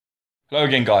Hello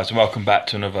again guys and welcome back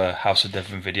to another House of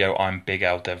Devlin video. I'm Big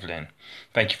Al Devlin.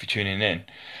 Thank you for tuning in.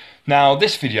 Now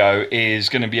this video is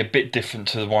going to be a bit different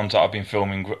to the ones that I've been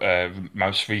filming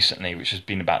most recently, which has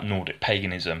been about Nordic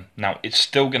paganism. Now it's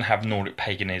still going to have Nordic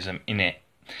paganism in it,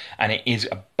 and it is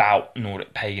about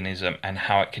Nordic paganism and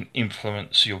how it can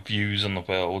influence your views on the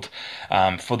world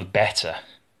for the better,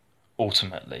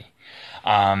 ultimately.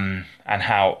 And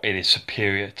how it is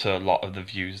superior to a lot of the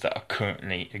views that are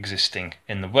currently existing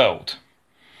in the world.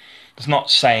 It's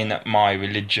not saying that my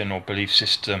religion or belief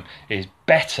system is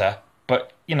better,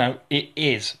 but it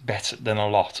is better than a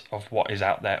lot of what is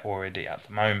out there already at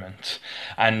the moment.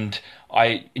 And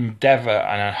I endeavour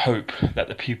and I hope that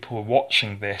the people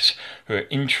watching this who are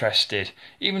interested,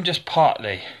 even just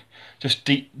partly, just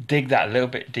dig that a little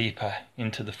bit deeper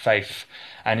into the faith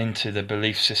and into the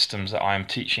belief systems that I'm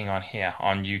teaching on here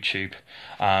on YouTube,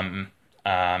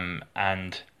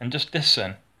 and just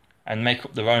listen and make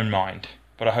up their own mind.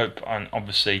 But I hope, and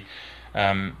obviously,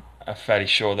 I'm fairly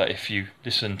sure that if you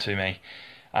listen to me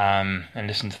and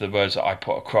listen to the words that I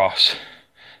put across,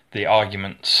 the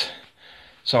arguments,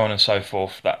 so on and so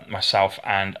forth, that myself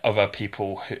and other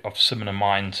people of similar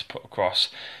minds put across,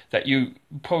 that you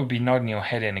probably be nodding your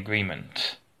head in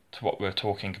agreement to what we're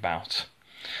talking about.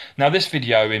 Now this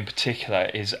video in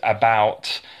particular is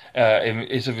about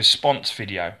is a response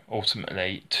video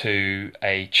ultimately to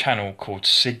a channel called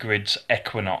Sigrid's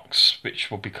Equinox, which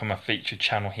will become a featured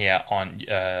channel here on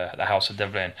the House of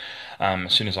Devlin.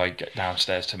 As soon as I get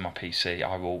downstairs to my PC,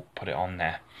 I will put it on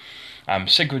there.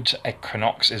 Sigrid's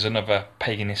Equinox is another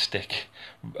paganistic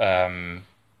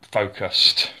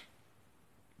focused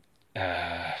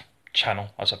channel,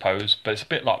 I suppose, but it's a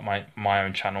bit like my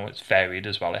own channel. It's varied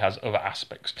as well. It has other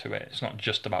aspects to it. It's not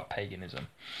just about paganism.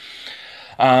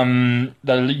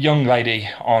 The young lady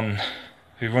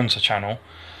who runs the channel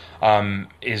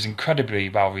is incredibly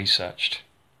well researched,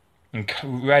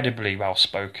 incredibly well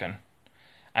spoken,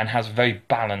 and has very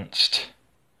balanced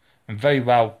and very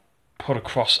well put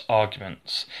across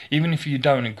arguments. Even if you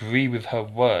don't agree with her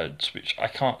words, which I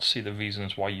can't see the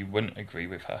reasons why you wouldn't agree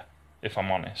with her, if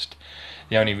I'm honest.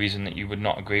 The only reason that you would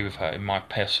not agree with her, in my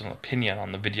personal opinion,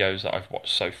 on the videos that I've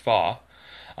watched so far,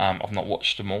 I've not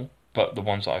watched them all, but the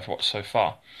ones that I've watched so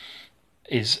far,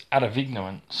 is out of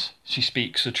ignorance. She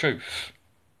speaks the truth,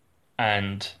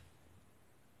 and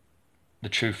the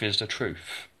truth is the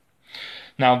truth.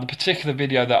 Now, the particular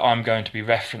video that I'm going to be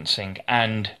referencing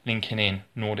and linking in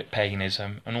Nordic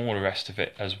paganism and all the rest of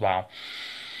it as well,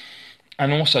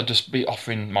 and also just be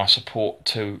offering my support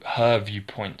to her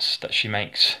viewpoints that she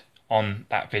makes on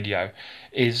that video,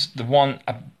 is the one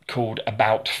called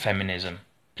About Feminism.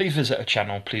 Please visit her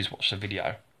channel, please watch the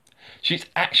video. She's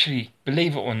actually,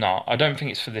 believe it or not, I don't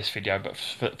think it's for this video, but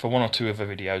for one or two other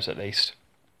videos at least,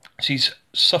 she's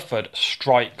suffered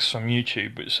strikes from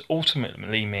YouTube, which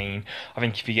ultimately mean, I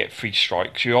think if you get 3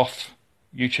 strikes, you're off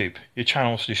YouTube. Your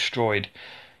channel's destroyed.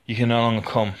 You can no longer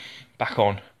come back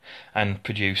on and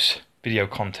produce video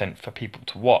content for people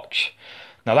to watch.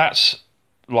 Now that's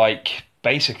like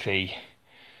basically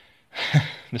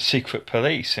the secret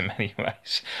police in many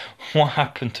ways. What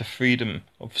happened to freedom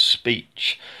of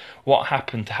speech? What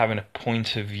happened to having a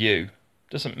point of view?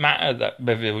 Doesn't matter that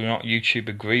whether or not YouTube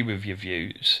agree with your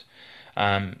views.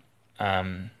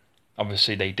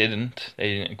 Obviously they didn't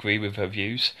agree with her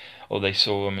views, or they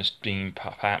saw them as being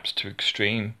perhaps too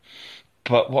extreme.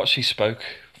 But what she spoke,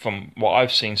 from what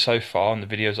I've seen so far in the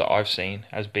videos that I've seen,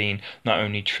 has been not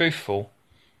only truthful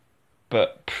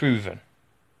but proven.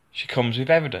 She comes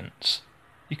with evidence.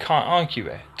 You can't argue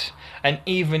it. And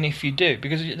even if you do,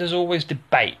 because there's always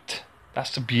debate.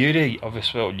 That's the beauty of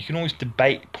this world. You can always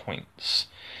debate points.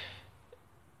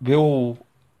 We all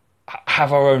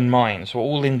have our own minds. We're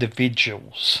all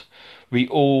individuals. We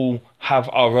all have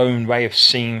our own way of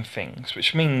seeing things,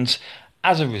 which means,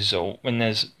 as a result, when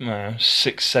there's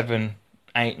 6, 7,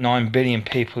 8, 9 billion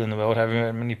people in the world,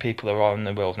 however many people there are in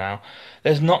the world now,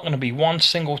 there's not going to be one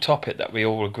single topic that we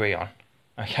all agree on.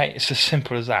 Okay, it's as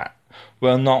simple as that.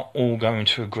 We're not all going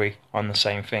to agree on the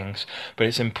same things, but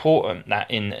it's important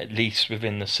that at least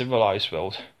within the civilized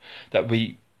world, that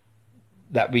we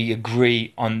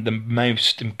agree on the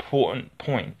most important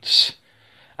points,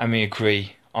 and we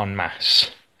agree en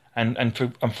masse, and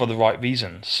for the right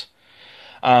reasons.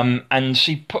 And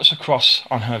she puts across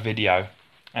on her video,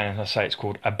 and as I say, it's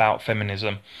called About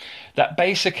Feminism, that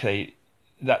basically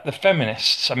that the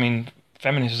feminists, I mean,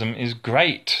 feminism is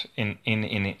great in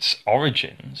its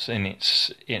origins, in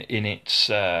its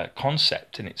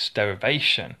concept, in its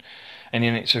derivation, and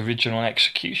in its original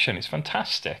execution. It's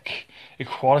fantastic.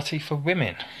 Equality for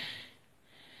women.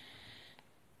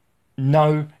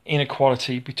 no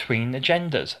inequality between the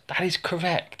genders. That is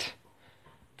correct.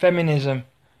 Feminism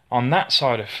on that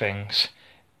side of things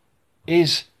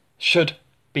should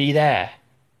be there.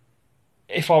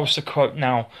 If I was to quote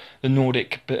now the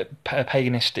Nordic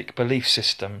paganistic belief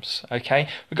systems, okay,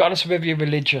 regardless of whether you're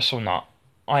religious or not,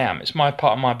 I am. It's my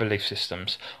part of my belief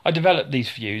systems. I developed these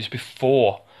views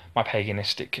before my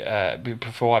paganistic,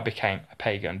 before I became a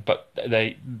pagan. But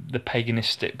the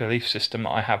paganistic belief system that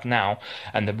I have now,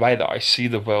 and the way that I see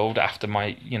the world after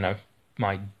my,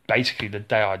 my basically the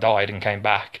day I died and came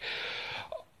back,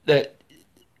 that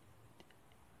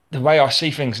the way I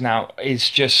see things now is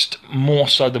just more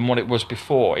so than what it was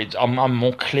before. I'm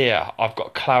more clear. I've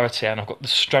got clarity and I've got the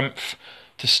strength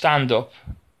to stand up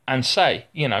and say,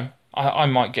 I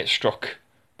might get struck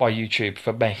by YouTube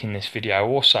for making this video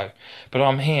also, but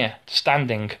I'm here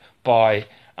standing by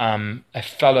a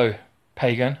fellow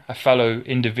pagan, a fellow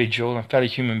individual, a fellow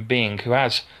human being who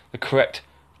has the correct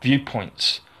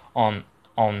viewpoints on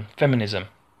feminism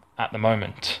at the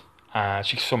moment.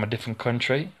 She's from a different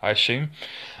country, I assume.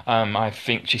 I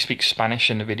think she speaks Spanish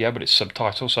in the video, but it's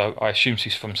subtitled, so I assume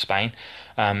she's from Spain.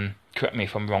 Correct me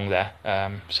if I'm wrong there,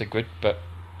 Sigrid.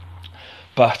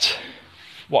 But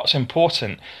what's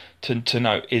important to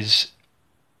note is,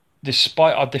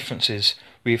 despite our differences,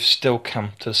 we've still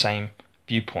come to the same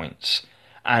viewpoints.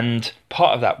 And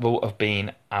part of that will have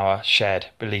been our shared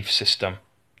belief system,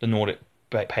 the Nordic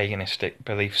paganistic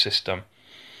belief system.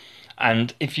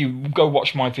 And if you go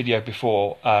watch my video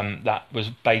before, that was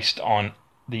based on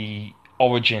the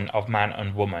origin of man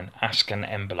and woman, Ask an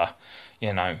Embla,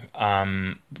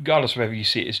 regardless of whether you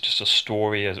see it as just a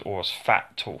story or as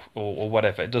fact or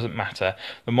whatever, it doesn't matter.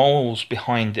 The morals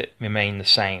behind it remain the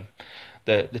same.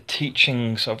 The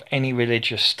teachings of any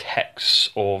religious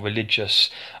texts or religious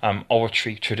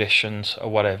oratory traditions or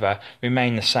whatever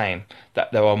remain the same,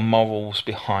 that there are morals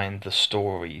behind the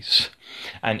stories.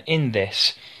 And in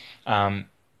this,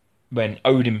 when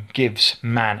Odin gives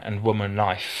man and woman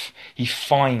life, he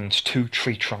finds two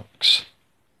tree trunks.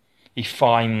 He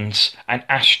finds an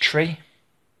ash tree,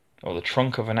 or the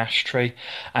trunk of an ash tree,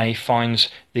 and he finds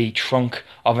the trunk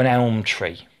of an elm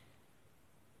tree.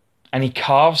 And he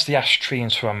carves the ash tree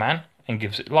into a man and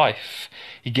gives it life.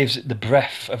 He gives it the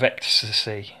breath of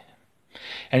ecstasy.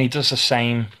 And he does the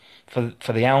same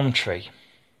for the elm tree.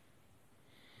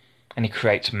 And he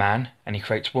creates man and he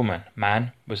creates woman.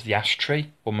 Man was the ash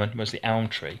tree, woman was the elm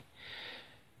tree.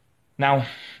 Now,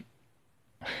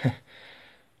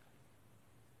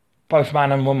 both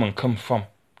man and woman come from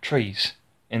trees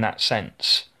in that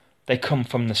sense. They come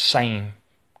from the same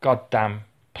goddamn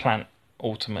plant,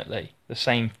 ultimately. The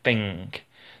same thing.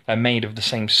 They're made of the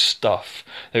same stuff.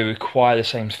 They require the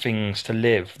same things to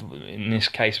live. In this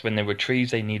case, when they were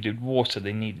trees, they needed water,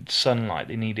 they needed sunlight,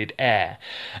 they needed air.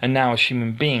 And now as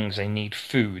human beings, they need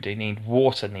food, they need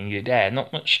water, they need air.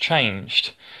 Not much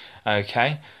changed.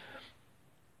 Okay?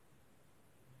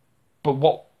 But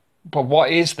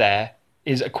what is there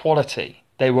is equality.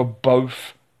 They were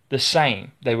both the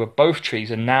same. They were both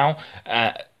trees, and now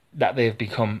that they have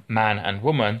become man and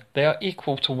woman, they are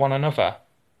equal to one another.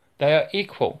 They are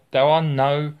equal. There are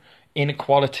no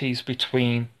inequalities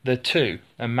between the two.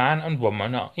 A man and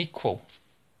woman are equal.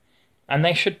 And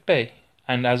they should be.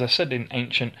 And as I said, in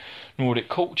ancient Nordic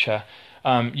culture,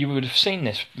 you would have seen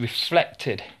this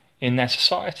reflected in their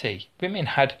society. Women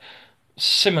had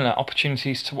similar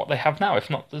opportunities to what they have now, if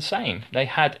not the same. They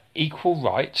had equal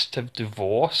rights to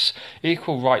divorce,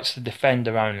 equal rights to defend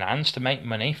their own lands, to make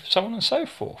money, so on and so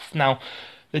forth. Now,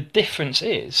 the difference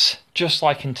is, just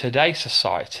like in today's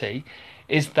society,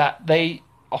 is that they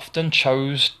often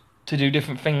chose to do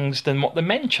different things than what the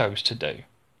men chose to do.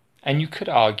 And you could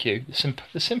argue,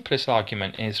 the simplest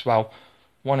argument is, well,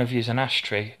 one of you is an ash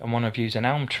tree and one of you is an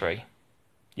elm tree.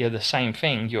 You're the same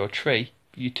thing, you're a tree,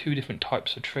 but you're two different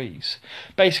types of trees.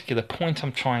 Basically, the point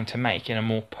I'm trying to make in a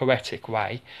more poetic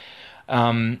way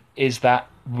is that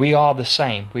we are the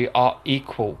same, we are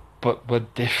equal, but we're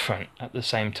different at the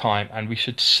same time, and we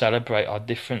should celebrate our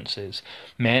differences.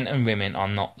 Men and women are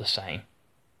not the same.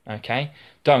 Okay?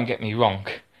 Don't get me wrong.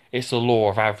 It's the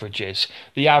law of averages.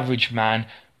 The average man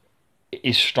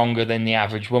is stronger than the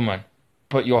average woman,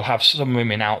 but you'll have some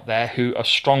women out there who are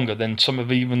stronger than some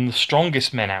of even the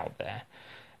strongest men out there,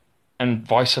 and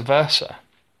vice versa.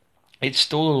 It's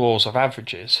still the laws of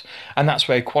averages, and that's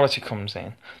where equality comes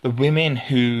in. The women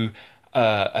who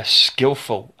are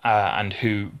skillful and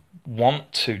who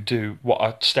want to do what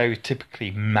are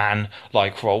stereotypically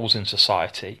man-like roles in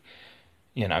society,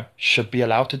 should be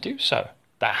allowed to do so.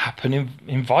 that happened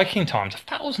in Viking times,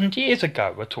 1,000 years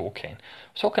ago. We're talking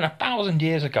 1,000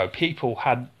 years ago. People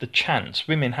had the chance,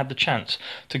 women had the chance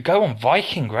to go on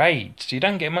Viking raids. You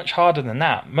don't get much harder than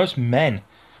that. Most men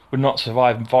would not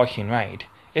survive a Viking raid.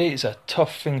 It is a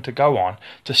tough thing to go on,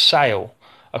 to sail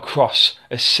across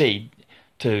a sea,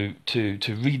 to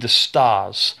read the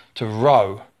stars, to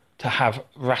row, to have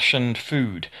rationed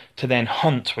food, to then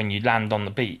hunt when you land on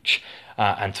the beach,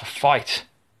 and to fight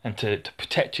and to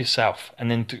protect yourself, and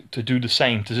then to do the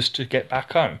same to get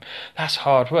back home. That's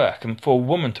hard work. And for a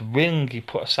woman to willingly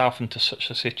put herself into such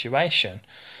a situation,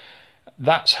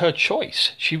 that's her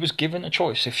choice. She was given a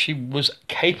choice. If she was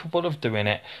capable of doing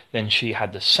it, then she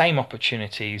had the same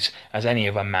opportunities as any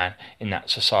other man in that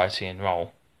society and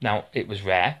role. Now, it was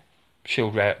rare.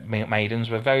 Shield maidens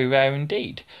were very rare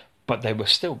indeed, but they were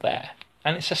still there.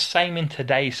 And it's the same in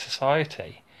today's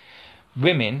society.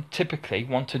 Women typically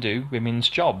want to do women's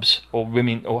jobs, or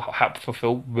help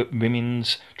fulfill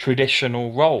women's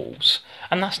traditional roles,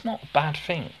 and that's not a bad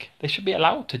thing. They should be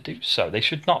allowed to do so. They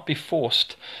should not be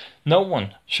forced. No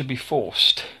one should be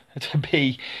forced to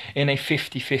be in a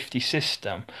 50-50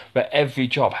 system where every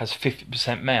job has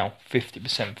 50% male,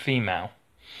 50% female.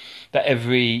 That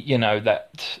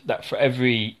that for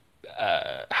every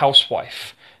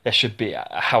housewife there should be a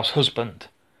house husband.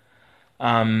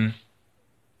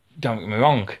 Don't get me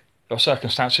wrong, there are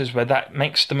circumstances where that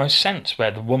makes the most sense,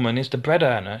 where the woman is the bread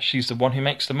earner, she's the one who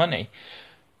makes the money.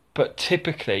 But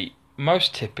typically,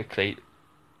 most typically,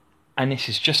 and this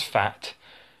is just fact,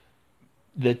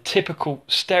 the typical,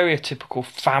 stereotypical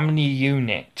family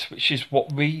unit, which is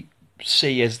what we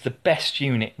see as the best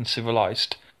unit in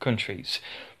civilized countries,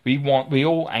 we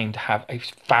all aim to have a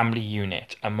family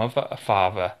unit, a mother, a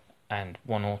father, and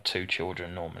 1 or 2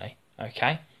 children normally,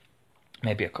 okay?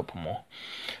 Maybe a couple more.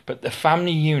 But the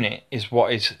family unit is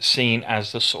what is seen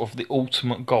as the sort of the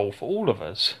ultimate goal for all of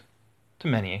us, to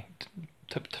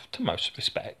most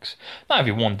respects. Not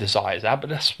everyone desires that,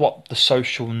 but that's what the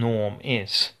social norm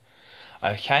is,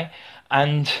 okay?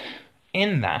 And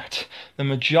in that, the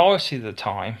majority of the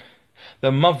time,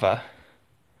 the mother,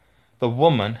 the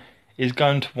woman, is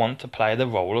going to want to play the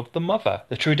role of the mother,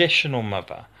 the traditional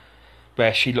mother,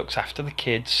 where she looks after the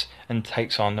kids and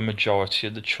takes on the majority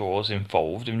of the chores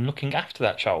involved in looking after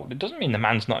that child. It doesn't mean the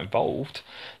man's not involved.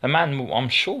 The man, I'm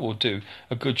sure, will do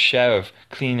a good share of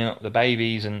cleaning up the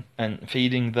babies and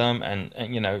feeding them and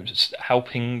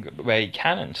helping where he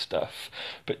can and stuff.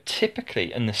 But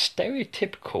typically, in the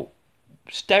stereotypical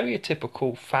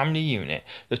family unit,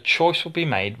 the choice will be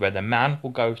made where the man will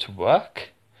go to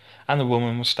work and the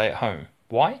woman will stay at home.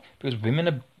 Why? Because women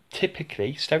are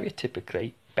typically,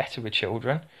 stereotypically, better with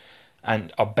children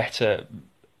and are better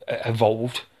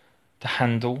evolved to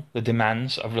handle the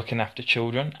demands of looking after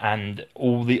children and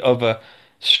all the other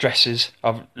stresses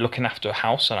of looking after a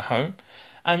house and a home.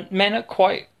 And men are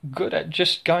quite good at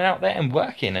just going out there and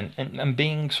working and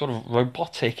being sort of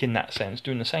robotic in that sense,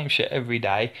 doing the same shit every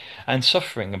day and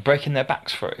suffering and breaking their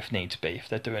backs for it if needs be, if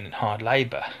they're doing hard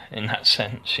labour in that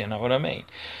sense, you know what I mean?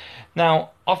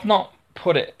 Now, I've not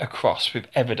put it across with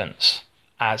evidence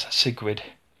as Sigrid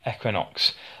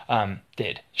Equinox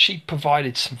did. She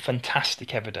provided some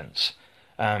fantastic evidence,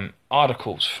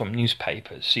 articles from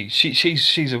newspapers.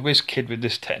 She's a whiz kid with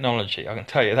this technology, I can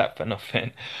tell you that for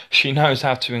nothing. She knows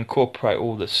how to incorporate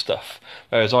all this stuff,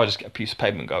 whereas I just get a piece of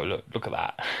paper and go, look at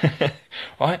that.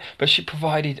 Right? But she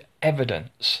provided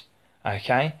evidence,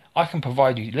 okay? I can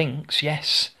provide you links,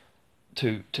 yes,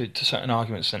 to certain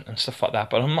arguments and stuff like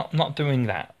that, but I'm not doing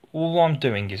that. All I'm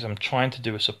doing is I'm trying to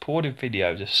do a supportive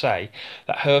video to say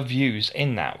that her views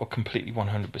in that were completely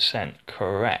 100%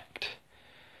 correct.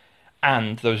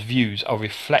 And those views are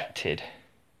reflected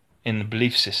in the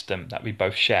belief system that we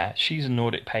both share. She's a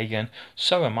Nordic pagan,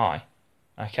 so am I.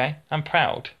 Okay? I'm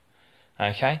proud.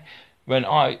 Okay? When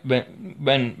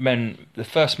the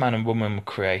first man and woman were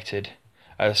created,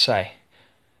 as I say,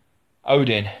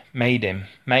 Odin made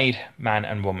man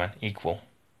and woman equal,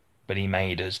 but he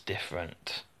made us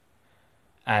different.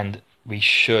 And we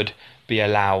should be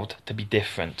allowed to be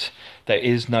different. There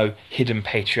is no hidden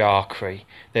patriarchy.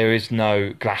 There is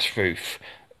no glass roof.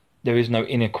 There is no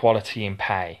inequality in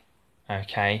pay.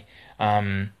 Okay?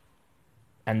 And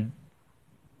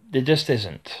there just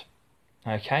isn't.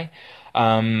 Okay?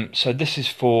 So this is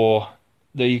for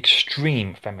the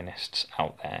extreme feminists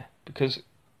out there, because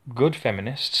good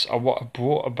feminists are what have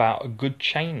brought about a good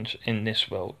change in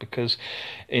this world, because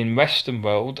in Western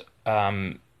world,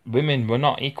 women were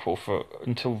not equal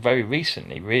until very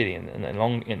recently, really, in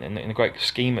the great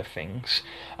scheme of things.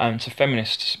 So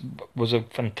feminists was a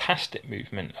fantastic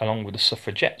movement, along with the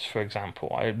suffragettes, for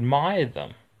example. I admire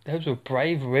them. Those were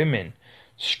brave women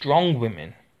strong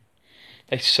women.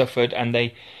 They suffered, and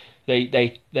they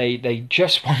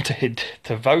just wanted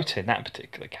to vote in that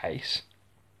particular case.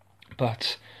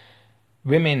 But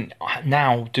women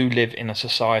now do live in a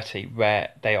society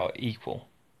where they are equal.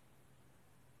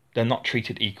 They're not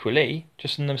treated equally,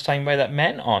 just in the same way that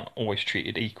men aren't always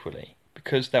treated equally,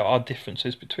 because there are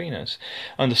differences between us.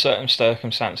 Under certain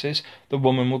circumstances, the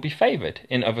woman will be favoured.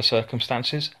 In other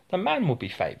circumstances, the man will be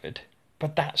favoured.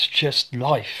 But that's just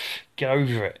life. Get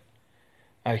over it.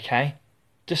 Okay?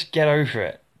 Just get over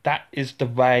it. That is the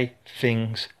way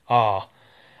things are.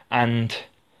 And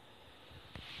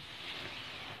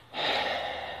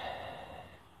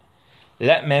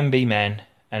let men be men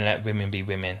and let women be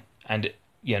women. And,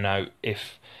 you know,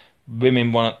 if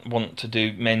women want to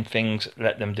do men things,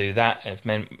 let them do that. If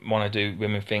men want to do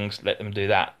women things, let them do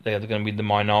that. They are going to be the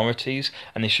minorities,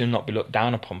 and they should not be looked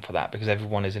down upon for that, because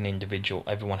everyone is an individual.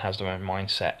 Everyone has their own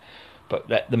mindset. But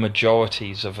let the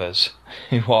majorities of us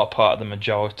who are part of the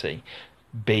majority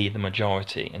be the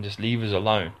majority, and just leave us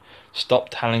alone. Stop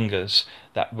telling us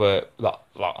that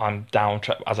I'm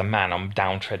as a man, I'm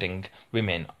downtreading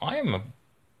women. I am a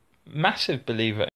massive believer